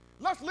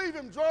 Let's leave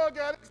them drug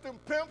addicts, them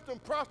pimps, them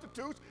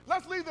prostitutes.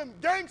 Let's leave them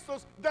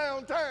gangsters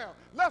downtown.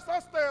 Let's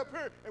us stay up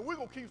here, and we're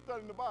going to keep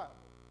studying the Bible.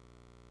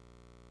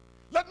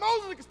 Let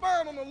Moses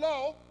expound on the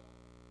law.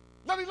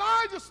 Let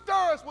Elijah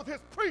stir us with his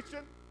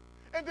preaching.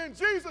 And then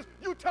Jesus,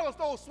 you tell us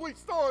those sweet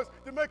stories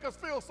that make us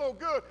feel so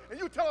good. And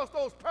you tell us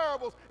those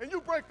parables, and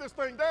you break this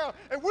thing down.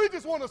 And we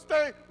just want to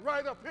stay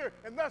right up here.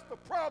 And that's the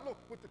problem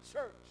with the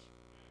church.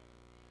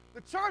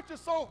 The church is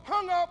so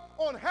hung up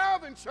on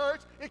having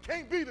church, it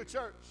can't be the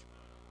church.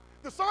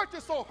 The church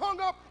is so hung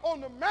up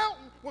on the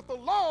mountain with the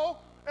law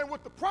and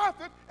with the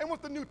prophet and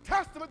with the New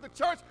Testament, the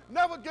church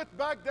never gets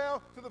back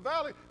down to the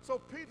valley.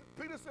 So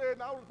Peter said,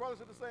 and I would probably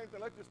say the same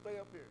thing, let's just stay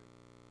up here.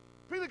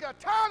 Peter got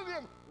tired of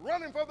them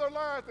running for their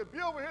lives. They'd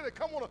be over here, they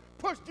come want to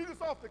push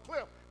Jesus off the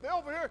cliff. They're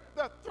over here,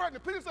 they're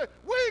threatening. Peter said,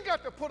 we ain't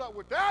got to put up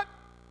with that.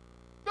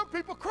 Them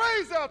people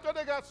crazy out there.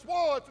 They got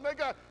swords and they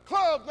got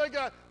clubs and they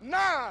got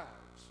knives.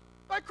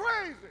 They're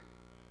crazy.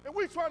 And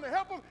we trying to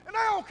help them, and they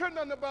don't care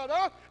nothing about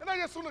us, and they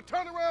just want to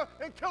turn around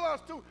and kill us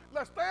too.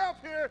 Let's stay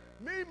up here,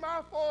 me,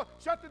 my fault,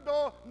 shut the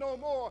door, no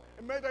more,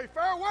 and may they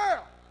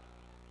farewell.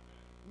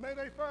 may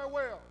they fare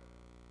well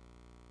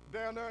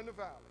down there in the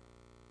valley.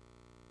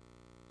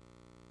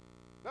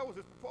 That was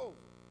his proposal.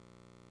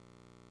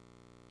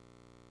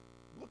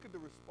 Look at the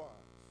response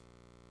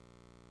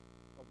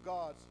of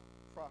God's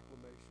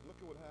proclamation. Look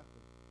at what happened.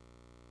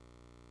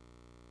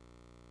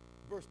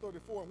 Verse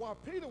 34, and while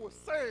Peter was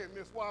saying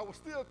this, while it was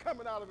still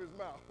coming out of his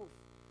mouth,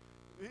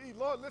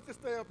 Lord, let's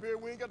just stay up here.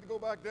 We ain't got to go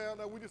back down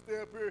there. We just stay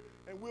up here,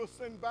 and we'll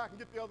send back and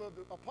get the other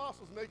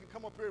apostles, and they can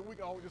come up here, and we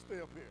can all just stay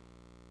up here.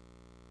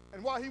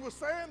 And while he was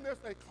saying this,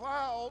 a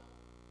cloud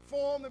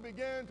formed and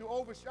began to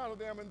overshadow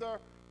them, and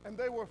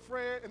they were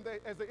afraid, and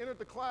as they entered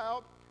the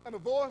cloud, and a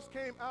voice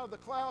came out of the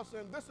cloud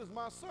saying, this is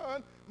my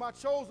son, my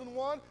chosen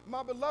one,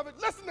 my beloved.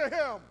 Listen to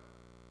him.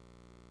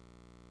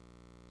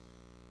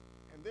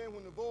 And then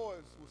when the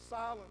voice was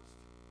silenced,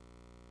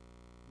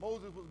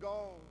 Moses was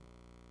gone,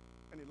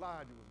 and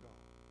Elijah was gone.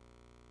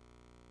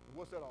 And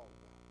what's that all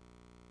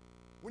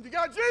about? When you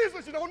got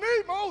Jesus, you don't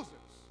need Moses,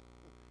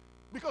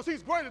 because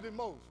he's greater than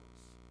Moses.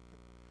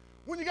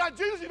 When you got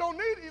Jesus, you don't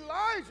need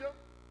Elijah,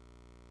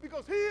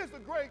 because he is the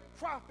great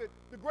prophet,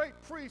 the great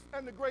priest,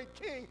 and the great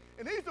king.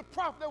 And he's the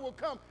prophet that will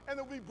come and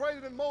will be greater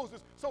than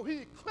Moses. So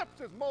he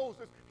eclipses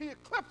Moses. He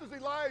eclipses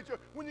Elijah.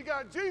 When you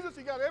got Jesus,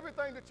 you got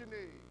everything that you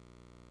need.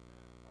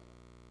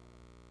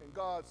 And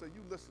God said,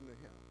 you listen to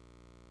him.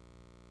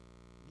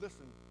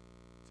 Listen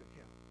to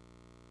him.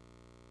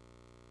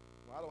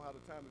 Well, I don't have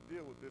the time to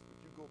deal with this,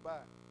 but you go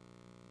back.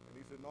 And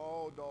he said,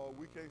 no, dog,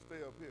 we can't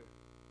stay up here.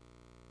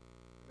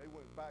 And they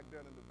went back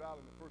down in the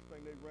valley, and the first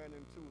thing they ran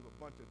into was a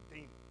bunch of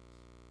demons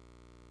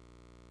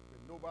that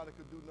nobody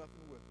could do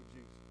nothing with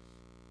Jesus.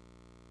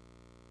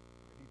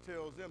 And he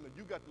tells them that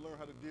you got to learn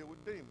how to deal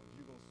with demons.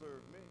 You're going to serve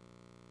me.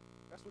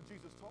 That's what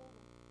Jesus told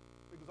them.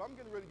 Because I'm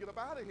getting ready to get up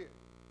out of here.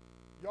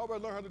 Y'all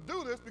better learn how to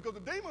do this, because the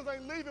demons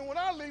ain't leaving when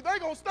I leave. They're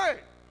going to stay.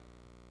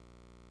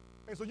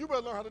 And so you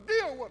better learn how to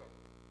deal with them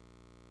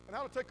and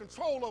how to take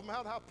control of them,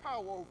 how to have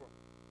power over them.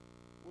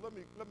 Well,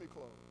 let me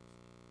close.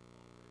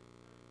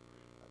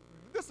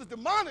 This is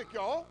demonic,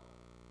 y'all.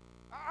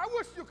 I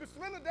wish you could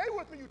spend a day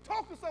with me. You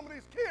talk to some of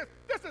these kids.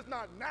 This is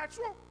not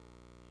natural.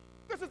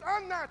 This is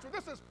unnatural.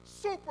 This is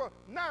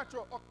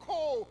supernatural. A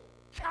cold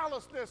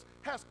callousness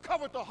has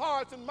covered the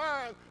hearts and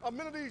minds of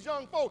many of these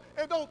young folk,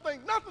 and don't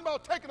think nothing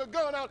about taking a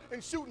gun out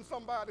and shooting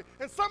somebody.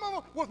 And some of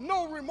them with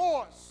no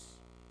remorse.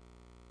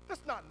 This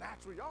is not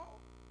natural, y'all.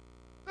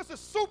 This is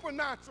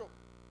supernatural.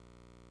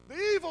 The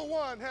evil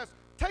one has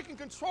taken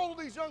control of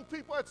these young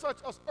people at such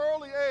an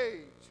early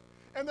age,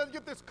 and they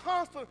get this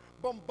constant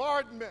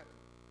bombardment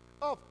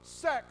of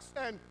sex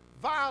and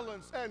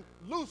violence and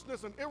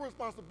looseness and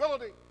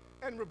irresponsibility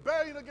and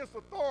rebellion against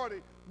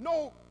authority,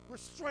 no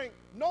restraint,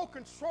 no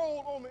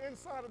control on the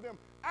inside of them,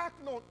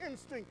 acting on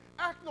instinct,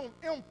 acting on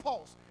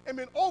impulse, and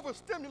being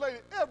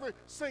overstimulated every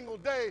single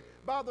day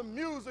by the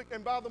music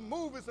and by the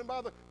movies and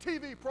by the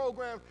TV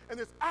programs, and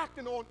this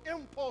acting on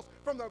impulse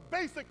from their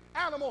basic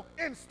animal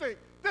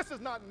instinct. This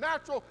is not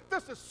natural.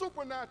 This is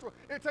supernatural.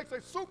 It takes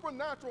a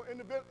supernatural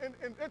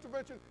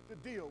intervention to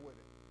deal with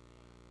it.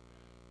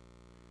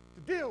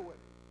 To deal with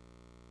it.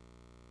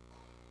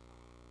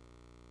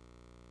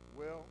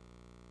 Well,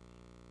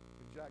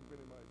 Jack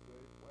Benny might say,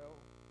 well,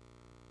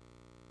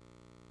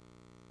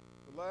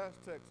 the last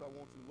text I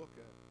want you to look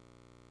at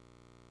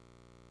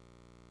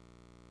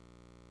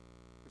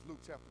is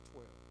Luke chapter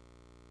 12.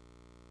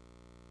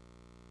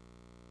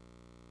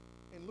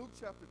 In Luke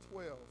chapter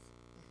 12,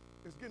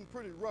 it's getting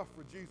pretty rough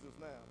for Jesus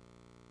now.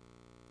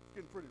 It's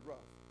getting pretty rough.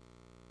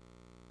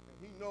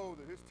 And he knows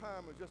that his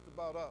time is just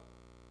about up.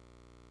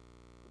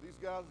 But these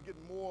guys are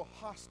getting more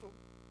hostile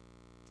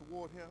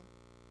toward him.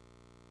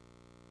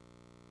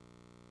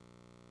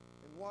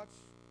 And watch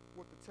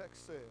what the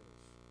text says.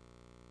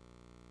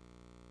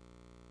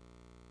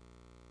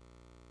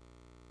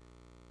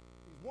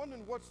 He's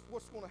wondering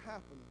what's going to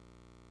happen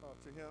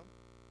to him.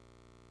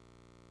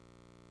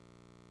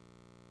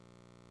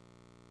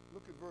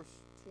 Look at verse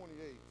 28.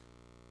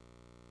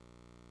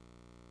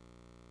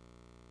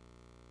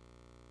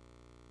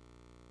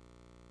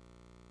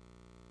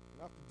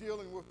 And after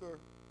dealing with their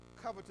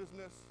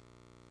covetousness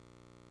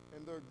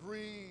and their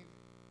greed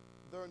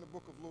there in the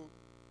book of Luke,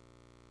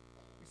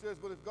 he says,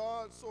 but if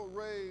God so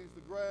raised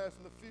the grass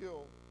in the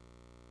field,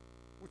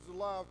 which is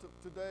alive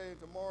today and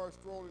tomorrow is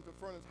thrown into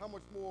furnace, how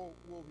much more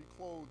will he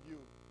clothe you,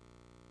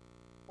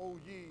 O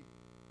ye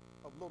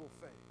of little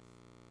faith?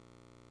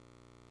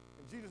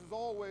 And Jesus is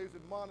always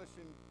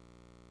admonishing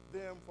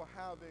them for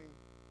having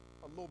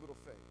a little bit of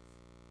faith.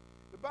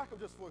 But back up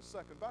just for a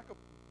second. Back up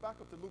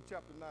to Luke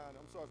chapter 9.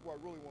 I'm sorry, that's where I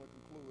really want to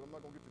conclude. I'm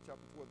not going to get to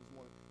chapter 12 this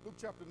morning. Luke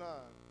chapter 9.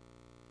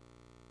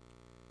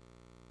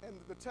 And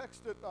the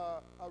text that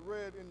I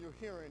read in your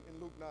hearing in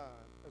Luke 9,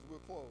 as we'll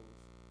close.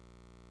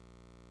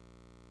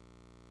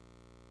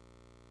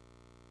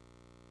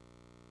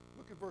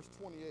 Look at verse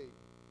 28.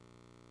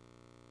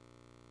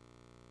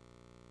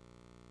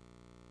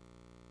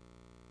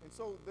 And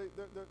so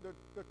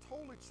they're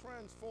totally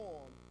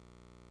transformed.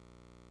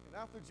 And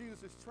after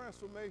Jesus'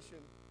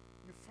 transformation,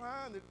 you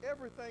find that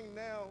everything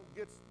now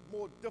gets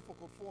more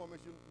difficult for him as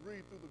you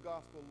read through the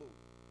Gospel of Luke.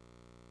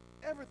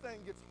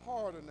 everything gets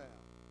harder now.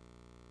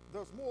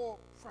 There's more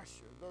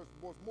pressure.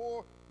 There's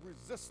more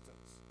resistance.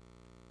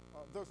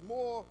 There's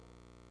more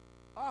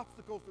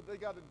obstacles that they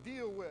got to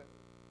deal with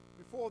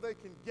before they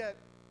can get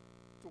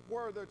to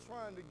where they're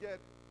trying to get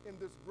in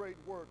this great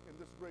work, in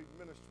this great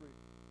ministry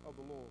of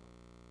the Lord.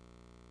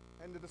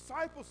 And the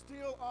disciples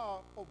still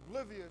are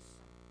oblivious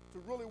to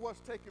really what's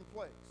taking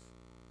place.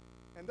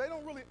 And they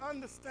don't really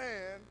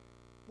understand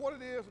what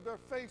it is that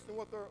they're facing,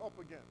 what they're up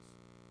against.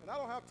 And I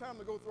don't have time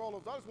to go through all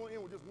those. I just want to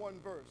end with just one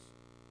verse.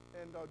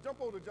 And jump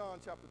over to John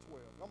chapter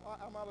 12.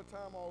 I'm out of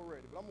time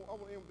already, but I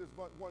want to end with this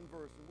one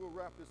verse, and we'll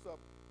wrap this up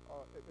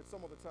at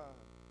some other time.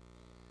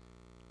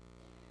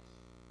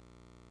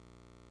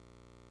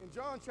 In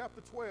John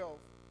chapter 12,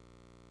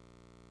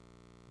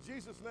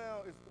 Jesus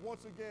now is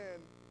once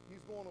again,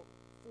 he's going to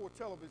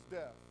foretell of his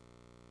death.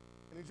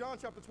 And in John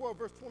chapter 12,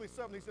 verse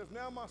 27, he says,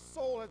 "Now my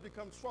soul has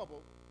become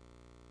troubled.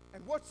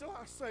 And what shall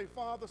I say?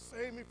 Father,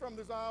 save me from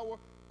this hour.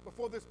 But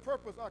for this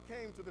purpose I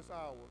came to this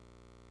hour.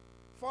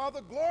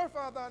 Father,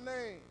 glorify thy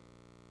name,"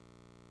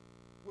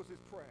 was his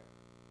prayer.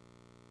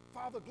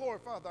 Father,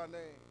 glorify thy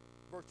name.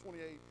 Verse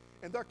 28.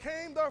 "And there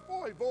came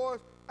therefore a voice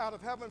out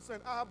of heaven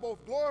saying, I have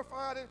both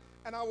glorified it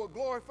and I will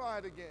glorify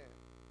it again."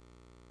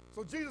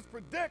 So Jesus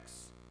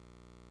predicts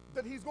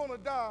that he's going to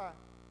die,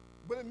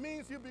 but it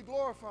means he'll be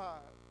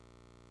glorified.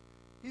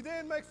 He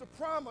then makes a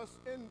promise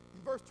in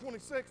verse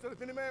 26 that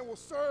if any man will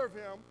serve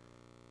him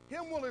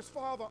will his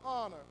Father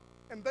honor,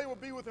 and they will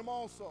be with him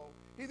also.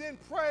 He then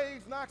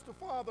prays and asks the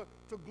Father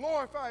to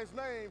glorify his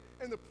name,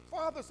 and the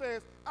Father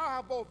says, "I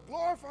have both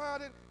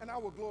glorified it and I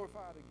will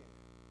glorify it again."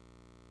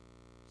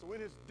 So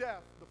in his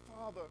death, the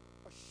Father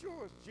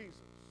assures Jesus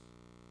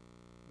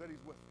that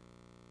he's with him.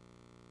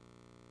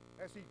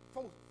 As he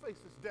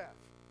faces death,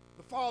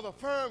 the Father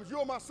affirms,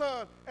 "You're my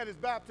son," at his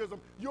baptism.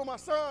 "You're my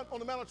son" on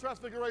the Mount of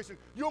Transfiguration.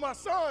 "You're my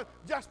son"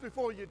 just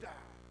before you die.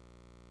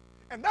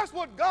 And that's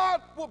what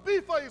God will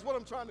be for you, is what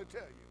I'm trying to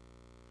tell you.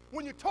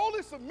 When you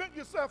totally submit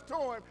yourself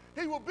to him,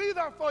 he will be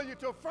there for you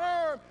to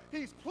affirm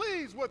he's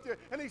pleased with you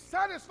and he's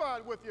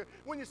satisfied with you.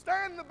 When you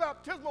stand in the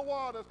baptismal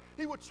waters,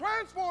 he will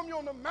transform you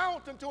on the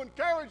mountain to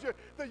encourage you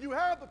that you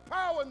have the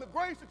power and the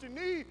grace that you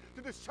need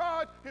to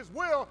discharge his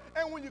will.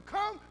 And when you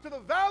come to the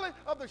valley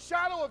of the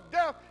shadow of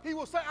death, he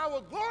will say, "I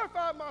will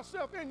glorify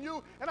myself in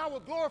you, and I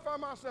will glorify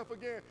myself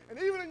again. And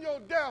even in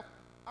your death,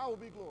 I will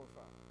be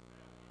glorified."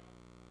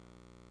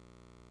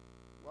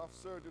 Well, I've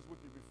shared this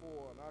with you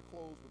before, and I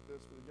close with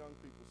this for the young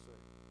people's sake.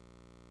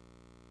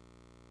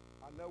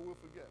 I never will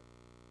forget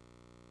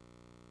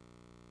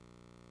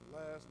the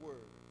last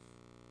words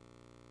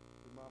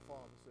that my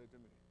father said to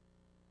me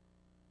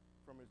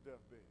from his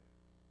deathbed.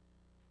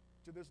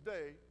 To this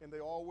day, and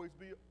they always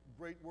be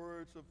great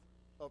words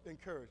of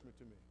encouragement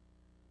to me.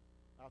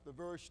 After a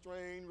very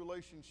strained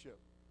relationship,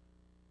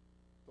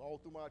 all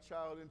through my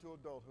childhood into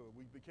adulthood,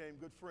 we became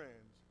good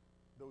friends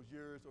those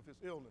years of his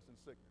illness and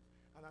sickness.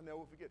 And I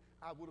never forget,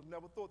 I would have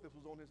never thought this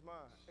was on his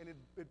mind. And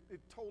it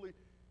totally,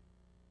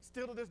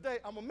 still to this day,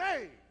 I'm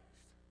amazed.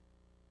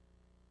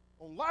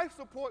 On life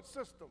support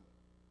system,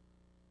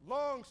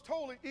 lungs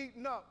totally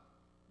eaten up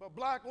by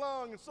black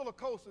lung and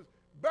silicosis,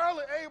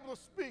 barely able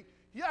to speak.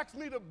 He asked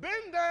me to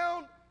bend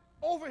down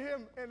over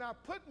him, and I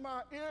put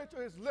my ear to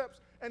his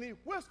lips, and he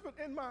whispered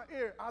in my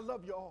ear, "I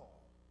love you all."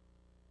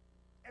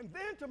 And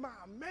then to my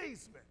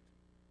amazement,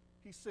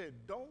 he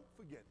said, "Don't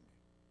forget me.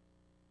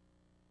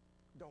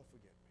 Don't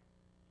forget me."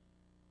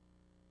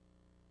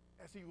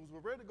 As he was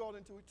ready to go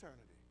into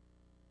eternity,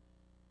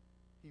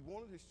 he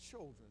wanted his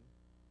children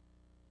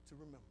to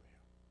remember him.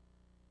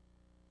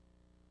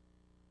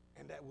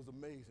 And that was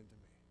amazing to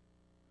me.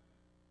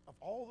 Of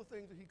all the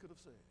things that he could have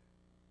said,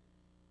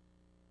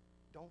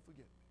 "Don't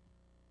forget me.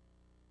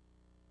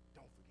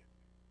 Don't forget me."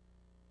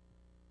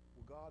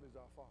 Well, God is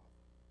our Father,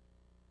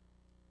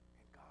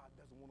 and God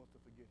doesn't want us to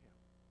forget him.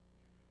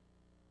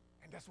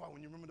 And that's why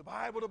when you remember the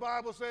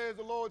Bible says,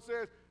 the Lord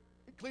says,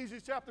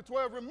 Ecclesiastes chapter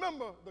 12,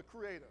 "Remember the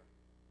Creator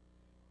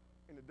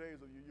in the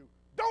days of your youth."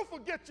 Don't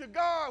forget your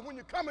God when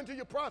you come into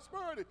your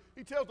prosperity.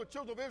 He tells the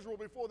children of Israel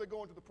before they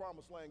go into the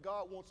promised land,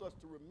 God wants us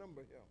to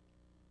remember him.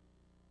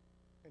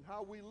 And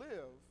how we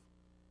live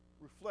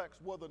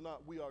reflects whether or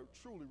not we are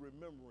truly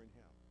remembering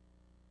him,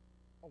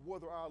 or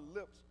whether our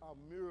lips are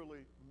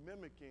merely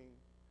mimicking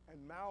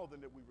and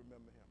mouthing that we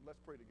remember him. Let's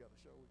pray together,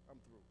 shall we? I'm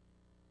through.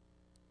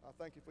 I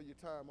thank you for your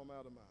time. I'm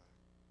out of mine.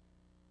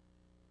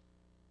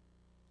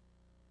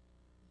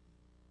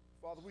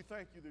 Father, we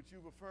thank you that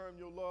you've affirmed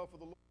your love for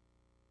the Lord.